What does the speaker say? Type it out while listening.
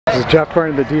This is Jeff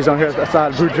Curran, the D-Zone here.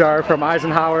 Assad Bujaidar from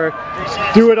Eisenhower.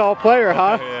 Do-it-all player,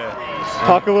 huh? Yeah.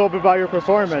 Talk a little bit about your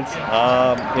performance.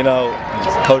 You know,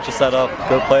 coaches set up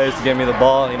good players to give me the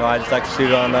ball. You know, I just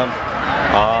executed on them.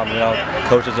 You know,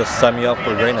 coaches just set me up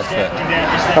for greatness today.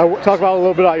 Talk about a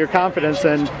little bit about your confidence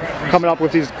and coming up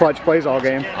with these clutch plays all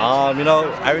game. You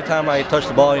know, every time I touch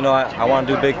the ball, you know, I want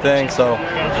to do big things. So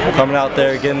coming out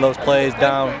there, getting those plays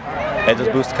down, it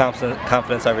just boosts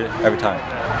confidence every time.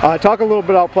 Talk a little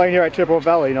bit about playing here at Chippewa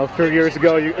Valley. You know, 3 years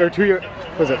ago,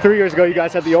 3 years ago, you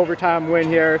guys had the overtime win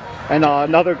here and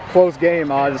another close game.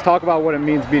 Just talk about what it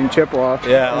means being Chippewa in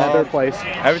that third place.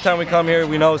 Every time we come here,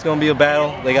 we know it's going to be a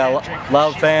battle. They got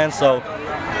loud fans, so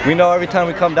we know every time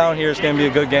we come down here, it's going to be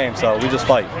a good game. So we just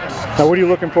fight. Now, what are you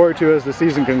looking forward to as the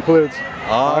season concludes?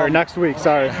 Or next week,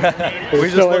 sorry. We're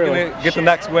just looking to get the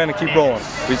next win and keep rolling.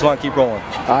 We just want to keep rolling.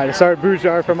 All right, Assad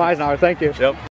Bujaidar from Eisenhower. Thank you. Yep.